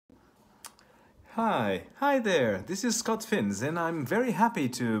Hi there. This is Scott Finns, and I'm very happy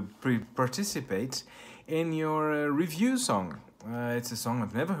to participate in your review song. It's a song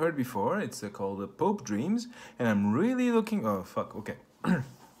I've never heard before. It's called Pope Dreams, and I'm really looking. Oh fuck. Okay.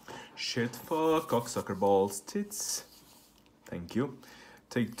 Shit, fuck, cocksucker balls, tits. Thank you.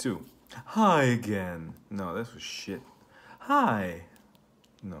 Take two. Hi again. No, that was shit. Hi.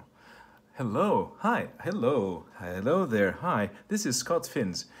 No. Hello, hi, hello there, hi. This is Scott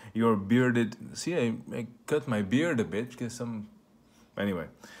Finns, your bearded. See, I cut my beard a bit because some. Anyway,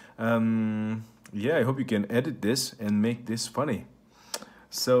 yeah, I hope you can edit this and make this funny.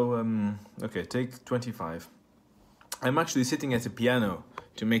 So, okay, take 25. I'm actually sitting at the piano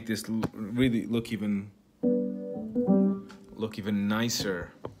to make this really look even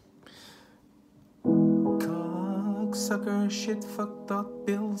nicer. Cocksucker, shit, fuck, dot,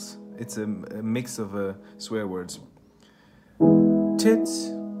 bills. It's a mix of swear words.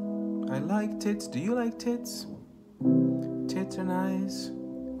 Tits. I like tits. Do you like tits? Tits are nice.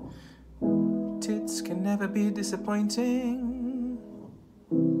 Tits can never be disappointing.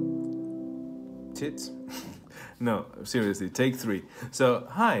 Tits. No, seriously, take three. So,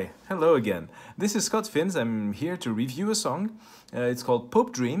 hi, hello again. This is Scott Finns. I'm here to review a song. It's called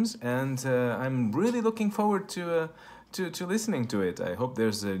Pope Dreams, and I'm really looking forward to listening to it. I hope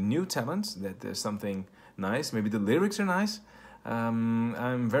there's a new talent, that there's something nice. Maybe the lyrics are nice.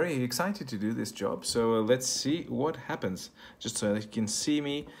 I'm very excited to do this job, so let's see what happens. Just so that you can see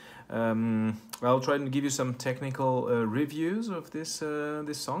me. I'll try and give you some technical reviews of this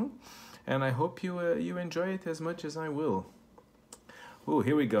song, and I hope you enjoy it as much as I will. Oh,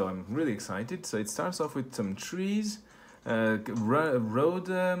 here we go. I'm really excited. So it starts off with some trees, road,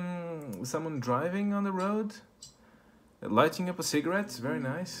 someone driving on the road, lighting up a cigarette. It's very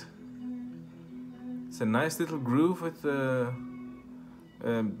nice. It's a nice little groove with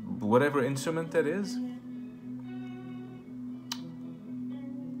whatever instrument that is.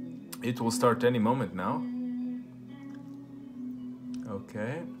 It will start any moment now.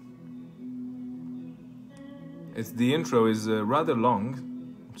 Okay. The intro is rather long,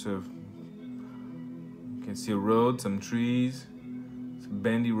 so you can see a road, some trees, some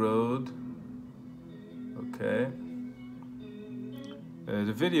bendy road. Okay.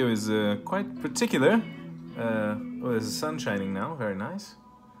 The video is quite particular. Oh, there's the sun shining now, very nice.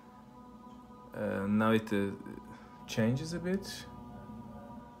 Now it changes a bit.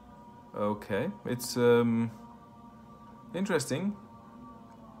 Okay, it's interesting.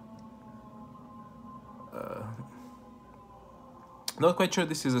 Not quite sure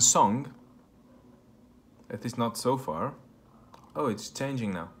this is a song. At least not so far. Oh, it's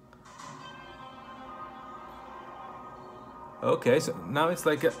changing now. Okay, so now it's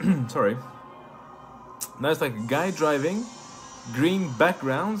like a sorry. Now it's like a guy driving, green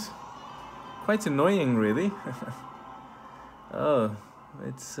background. Quite annoying, really. Oh,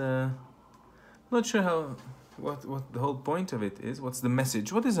 it's not sure what the whole point of it is. What's the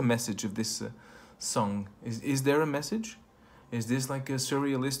message? What is the message of this song? Is there a message? Is this like a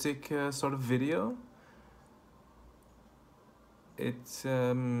surrealistic sort of video? It's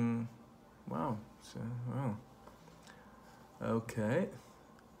wow. Wow. Okay.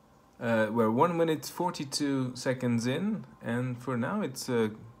 We're 1 minute 42 seconds in, and for now it's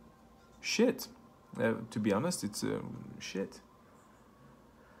shit. To be honest, it's shit.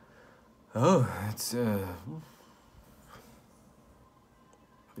 Oh, it's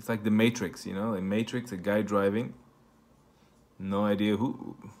like the Matrix, you know, the Matrix, a guy driving. No idea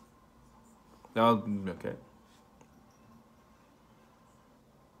who. Oh, okay.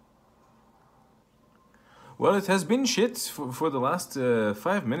 Well, it has been shit for the last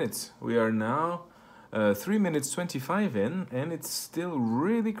 5 minutes. We are now 3 minutes 25 in, and it's still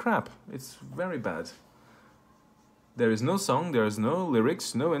really crap. It's very bad. There is no song, there is no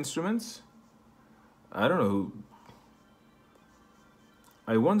lyrics, no instruments. I don't know who.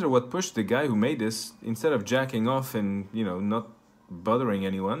 I wonder what pushed the guy who made this, instead of jacking off and, you know, not bothering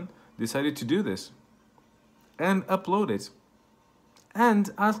anyone, decided to do this. And upload it.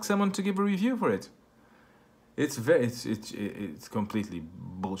 And ask someone to give a review for it. It's completely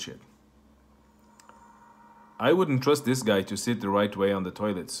bullshit. I wouldn't trust this guy to sit the right way on the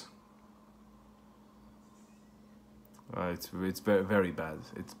toilets. It's very, very bad.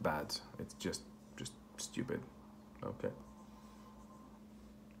 It's bad. It's just stupid. Okay.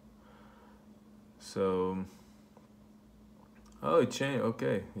 So, oh, it changed.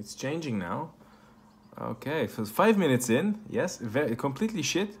 Okay, it's changing now. Okay, for 5 minutes in, yes, completely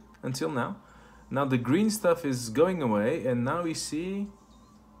shit until now. Now the green stuff is going away, and now we see,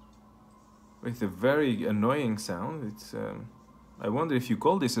 with a very annoying sound, it's I wonder if you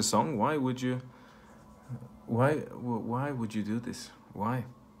call this a song, why would you why would you do this? Why?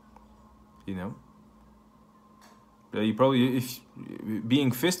 You know? You probably, if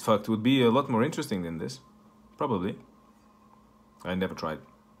being fist fucked would be a lot more interesting than this. Probably. I never tried.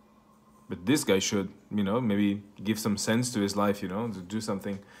 But this guy should, you know, maybe give some sense to his life, you know, to do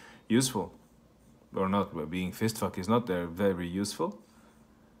something useful. Or not, well, being fist fucked is not very useful.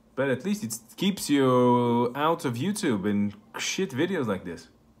 But at least it keeps you out of YouTube and shit videos like this.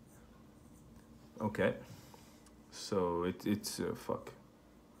 Okay. So it's fuck.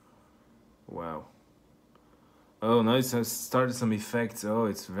 Wow. Oh, now it has started some effects. Oh,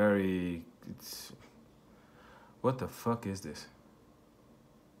 it's what the fuck is this?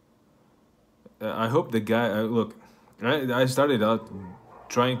 I hope the guy, look, I started out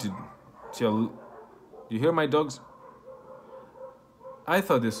trying to tell, you hear my dogs? I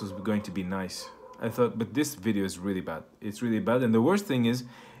thought this was going to be nice. But this video is really bad. It's really bad, and the worst thing is,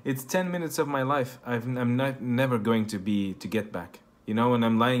 it's 10 minutes of my life. I'm never going to get back. You know, when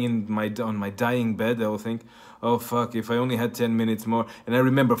I'm lying on my dying bed, I will think, oh fuck, if I only had 10 minutes more. And I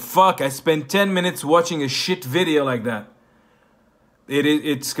remember, fuck, I spent 10 minutes watching a shit video like that.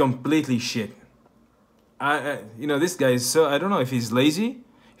 It's completely shit. You know, this guy is so, I don't know if he's lazy.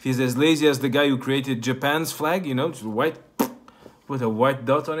 If he's as lazy as the guy who created Japan's flag, you know, just white, with a white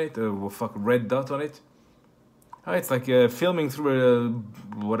dot on it, a red dot on it. Oh, it's like filming through a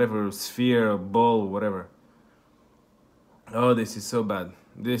whatever sphere, a ball, whatever. Oh, this is so bad.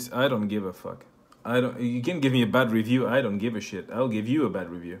 I don't give a fuck. You can give me a bad review. I don't give a shit. I'll give you a bad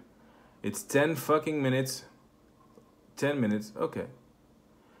review. It's 10 fucking minutes. 10 minutes. Okay.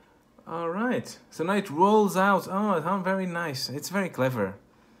 All right. So now it rolls out. Oh, how very nice. It's very clever.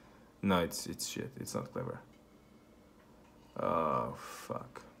 No, it's shit. It's not clever. Oh,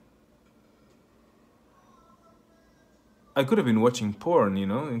 fuck. I could have been watching porn, you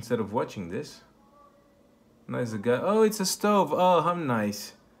know, instead of watching this. Nice guy. Oh, it's a stove. Oh, how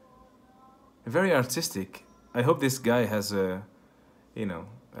nice. Very artistic. I hope this guy has a, you know,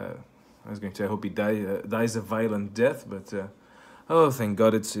 I was going to say I hope he dies a violent death, but oh, thank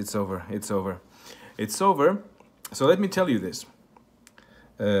God it's over. It's over. It's over. So let me tell you this.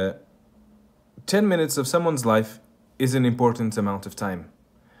 10 minutes of someone's life is an important amount of time.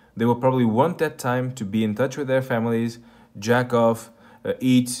 They will probably want that time to be in touch with their families, jack off,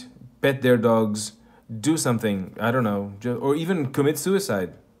 eat, pet their dogs, do something, I don't know, or even commit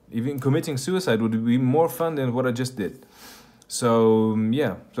suicide. Even committing suicide would be more fun than what I just did. So,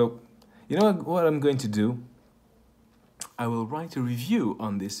 yeah. So, you know what I'm going to do? I will write a review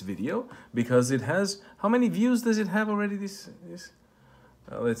on this video because it has... How many views does it have already? This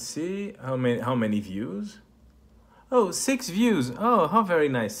let's see. How many views? Oh, 6 views. Oh, how very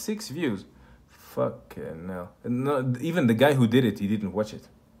nice. 6 views. Fucking hell. No, even the guy who did it, he didn't watch it.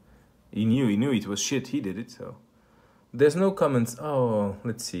 He knew it was shit. He did it, so... There's no comments. Oh,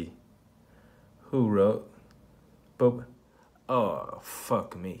 let's see. Who wrote? Pope. Oh,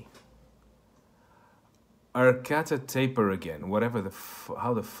 fuck me. ArcataTaper again. Whatever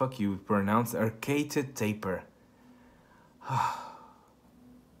how the fuck you pronounce ArcataTaper.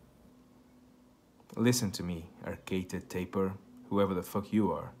 Listen to me, ArcataTaper, whoever the fuck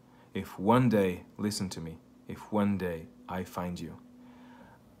you are. If one day, listen to me, if one day I find you,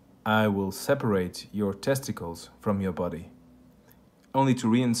 I will separate your testicles from your body, only to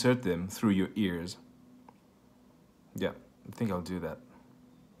reinsert them through your ears. Yeah, I think I'll do that.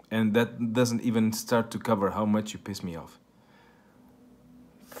 And that doesn't even start to cover how much you piss me off.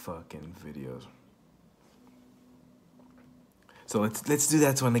 Fucking videos. So let's do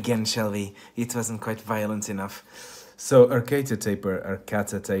that one again, shall we? It wasn't quite violent enough. So ArcataTaper,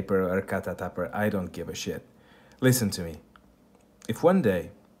 ArcataTaper, I don't give a shit. Listen to me. If one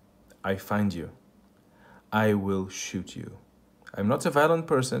day I find you, I will shoot you. I'm not a violent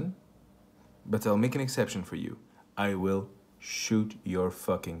person, but I'll make an exception for you. I will shoot your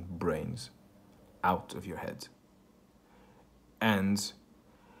fucking brains out of your head. And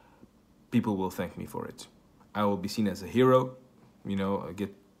people will thank me for it. I will be seen as a hero. You know, I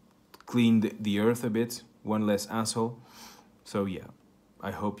get cleaned the earth a bit. One less asshole. So yeah,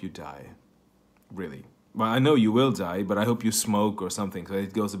 I hope you die. Really. Well, I know you will die, but I hope you smoke or something so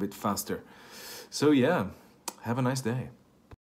it goes a bit faster. So yeah, have a nice day.